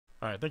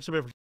All right, thanks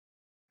everybody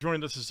for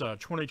joining. This is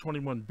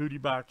 2021 Booty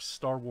Box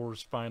Star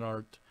Wars Fine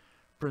Art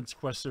Prince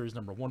Quest Series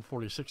number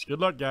 146. Good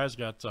luck, guys.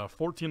 Got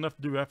 14 left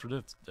to do after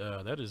this.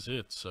 That is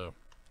it. So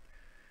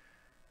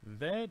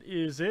that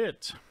is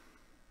it.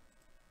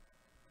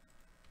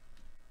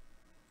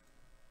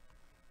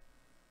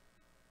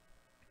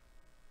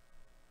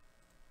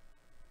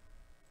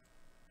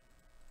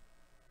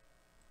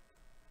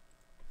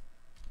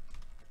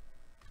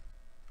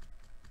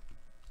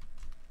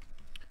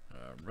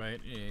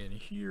 Right, and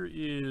here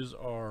is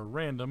our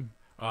random.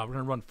 We're going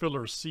to run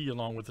filler C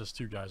along with this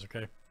too, guys,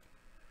 okay? All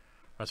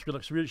right, so good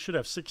luck. So we should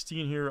have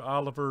 16 here.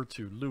 Oliver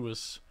to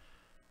Lewis.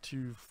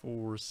 2,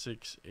 4,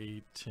 6,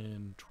 8,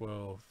 10,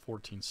 12,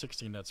 14,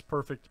 16. That's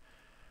perfect.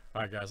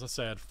 All right, guys, let's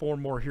add 4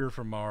 more here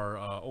from our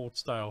old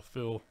style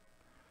fill.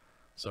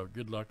 So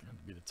good luck. It'll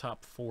be the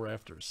top 4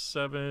 after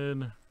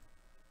 7.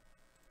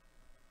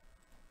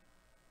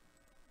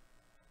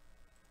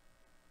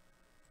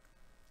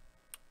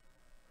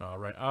 All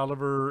right,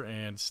 Oliver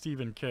and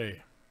Stephen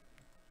K.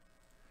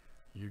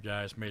 You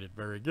guys made it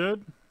very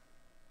good.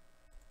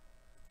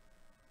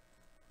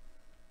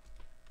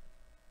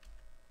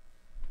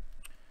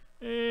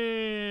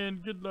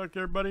 And good luck,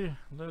 everybody.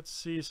 Let's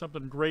see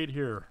something great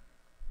here.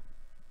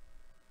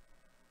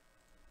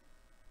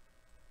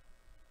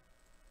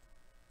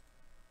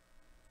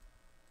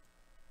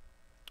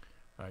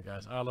 All right,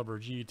 guys. Oliver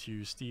G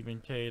to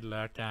Stephen K.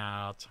 Luck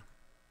out.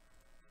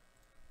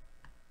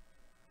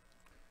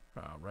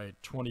 All right,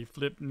 20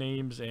 flip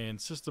names and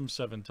system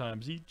 7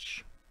 times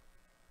each.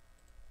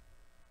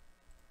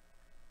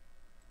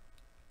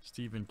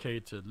 Stephen K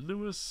to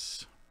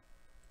Lewis.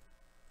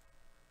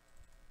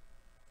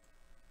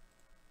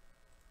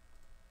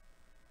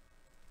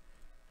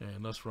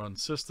 And let's run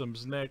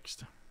systems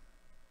next.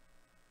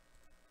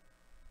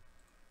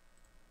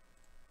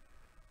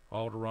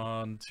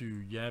 Alderon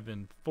to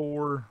Yavin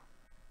 4.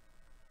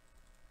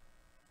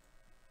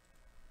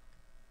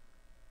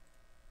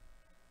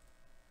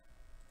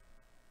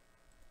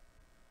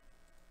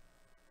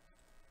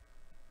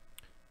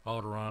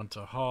 Alderon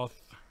to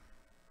Hoth.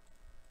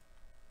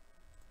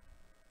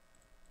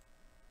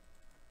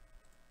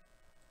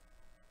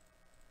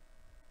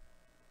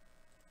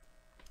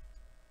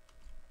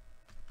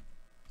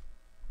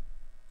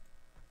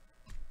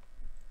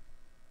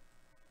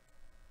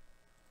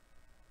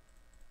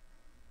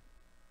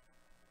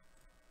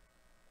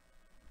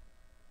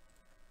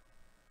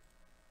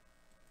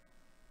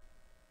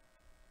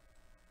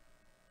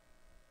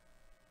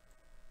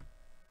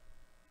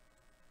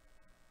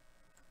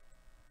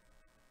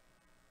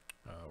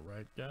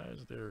 Alright,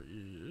 guys, there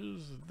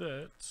is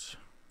that.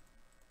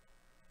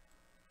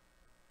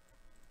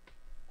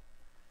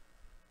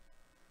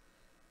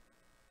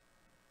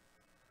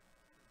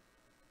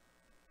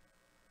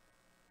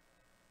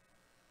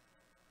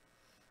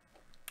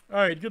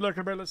 Alright, good luck,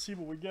 everybody. Let's see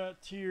what we got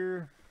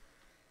here.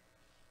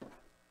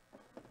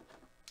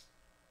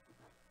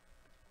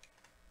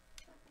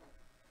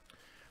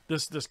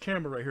 This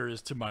camera right here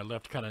is to my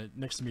left, kind of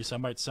next to me, so I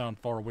might sound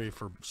far away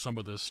for some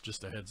of this.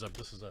 Just a heads up.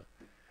 This is a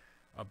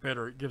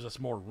better, it gives us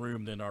more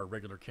room than our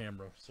regular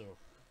camera. So,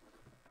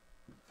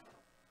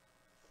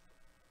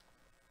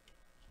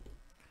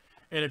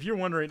 and if you're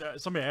wondering,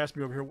 somebody asked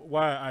me over here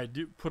why I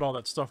do put all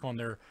that stuff on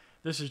there.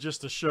 This is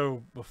just to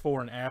show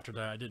before and after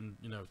that. I didn't,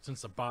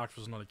 since the box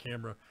wasn't on the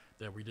camera,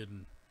 that we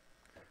didn't,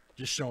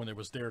 just showing it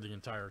was there the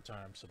entire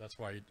time. So that's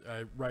why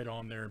I write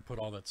on there and put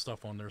all that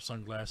stuff on there,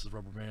 sunglasses,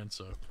 rubber band.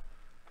 So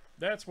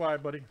that's why,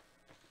 buddy.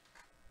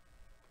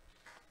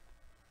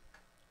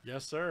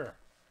 Yes, sir.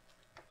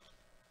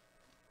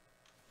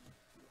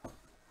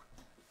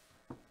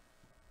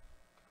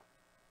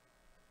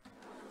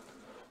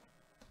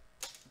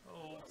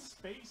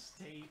 Space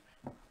tape.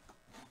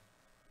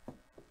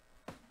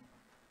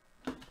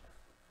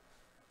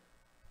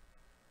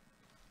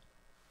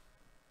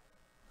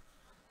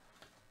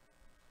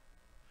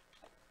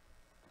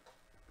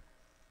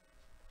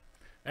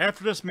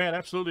 After this, man,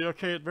 absolutely.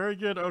 Okay, very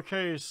good.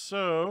 Okay,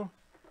 so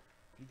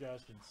you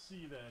guys can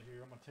see that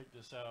here. I'm going to take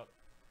this out.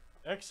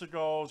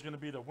 Exegol is going to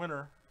be the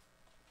winner.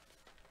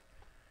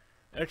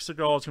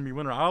 Exegol is going to be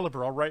winner.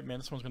 Oliver, all right, man.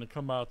 This one's going to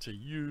come out to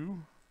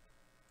you.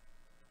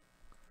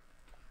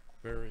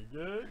 Very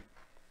good.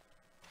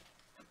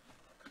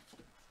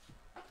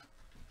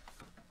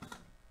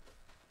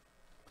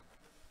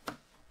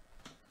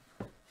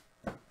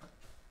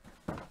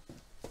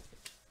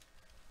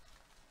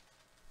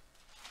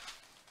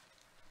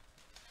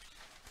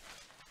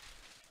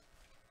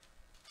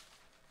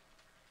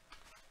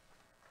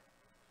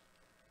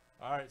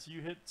 All right, so you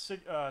hit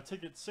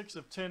ticket 6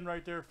 of 10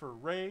 right there for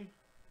Ray.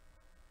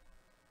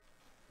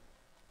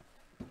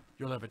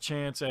 You'll have a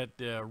chance at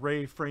the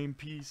Ray frame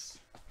piece.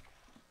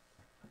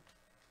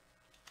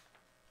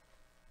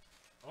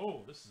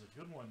 Oh, this is a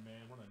good one,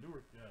 man. One of the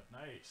newer, yeah,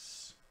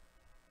 nice.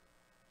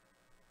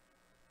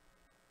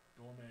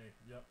 Gourmet,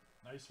 yep,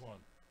 nice one.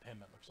 Damn,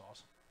 that looks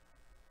awesome.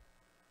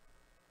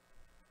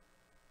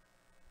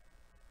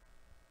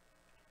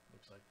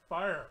 Looks like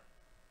fire.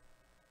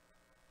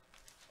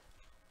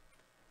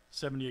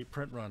 78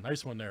 print run,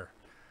 nice one there.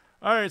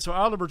 All right, so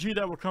Oliver G,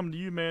 that will come to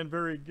you, man.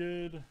 Very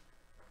good.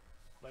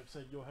 Like I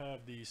said, you'll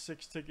have the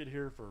 6 ticket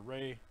here for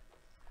Ray.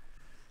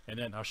 And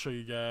then I'll show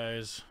you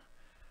guys,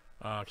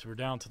 because we're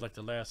down to like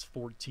the last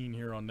 14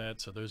 here on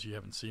that. So those of you who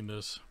haven't seen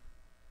this,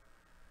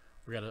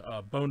 we got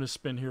a bonus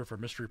spin here for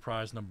mystery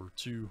prize number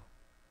 2.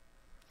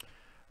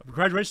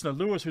 Congratulations to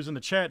Lewis, who's in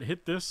the chat.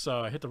 Hit this,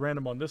 hit the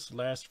random on this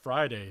last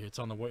Friday. It's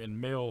on the way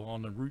in mail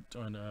on the route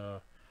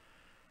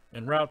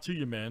en route to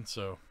you, man.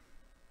 So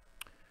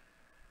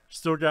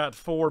still got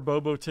 4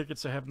 Bobo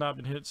tickets that have not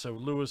been hit. So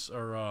Lewis,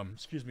 or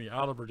excuse me,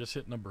 Oliver just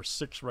hit number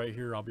 6 right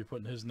here. I'll be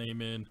putting his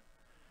name in.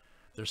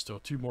 There's still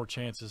 2 more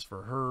chances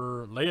for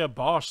her. Leia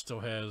Bosch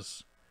still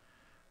has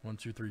 1,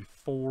 2, 3,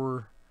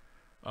 4.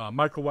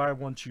 Michael Y,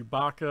 1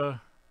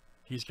 Chewbacca.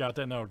 He's got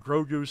that now.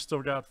 Grogu's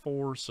still got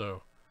 4.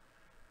 So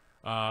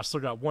still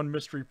got 1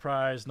 mystery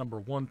prize number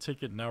 1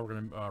 ticket. Now we're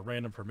going to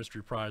random for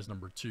mystery prize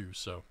number 2.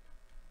 So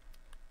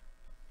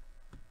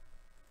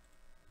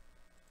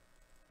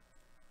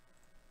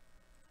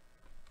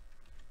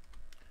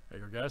there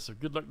you go, guys. So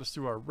good luck. Let's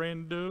do our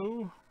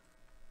rando.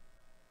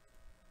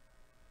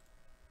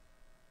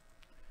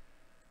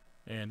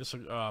 And this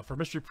will, for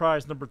mystery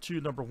prize number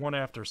 2, number 1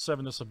 after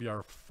 7, this will be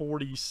our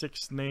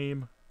 46th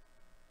name.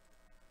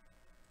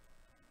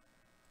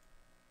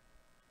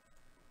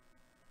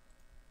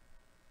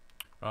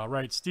 All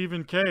right,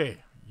 Stephen K,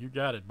 you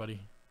got it,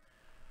 buddy.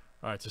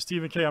 All right, so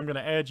Stephen K, I'm going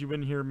to add you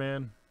in here,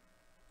 man.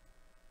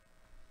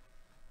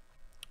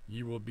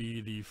 You will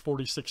be the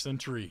 46th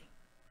entry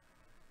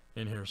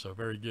in here, so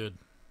very good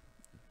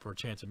for a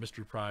chance at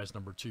mystery prize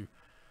number 2.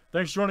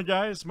 Thanks for joining,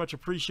 guys. Much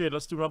appreciated.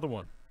 Let's do another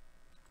one.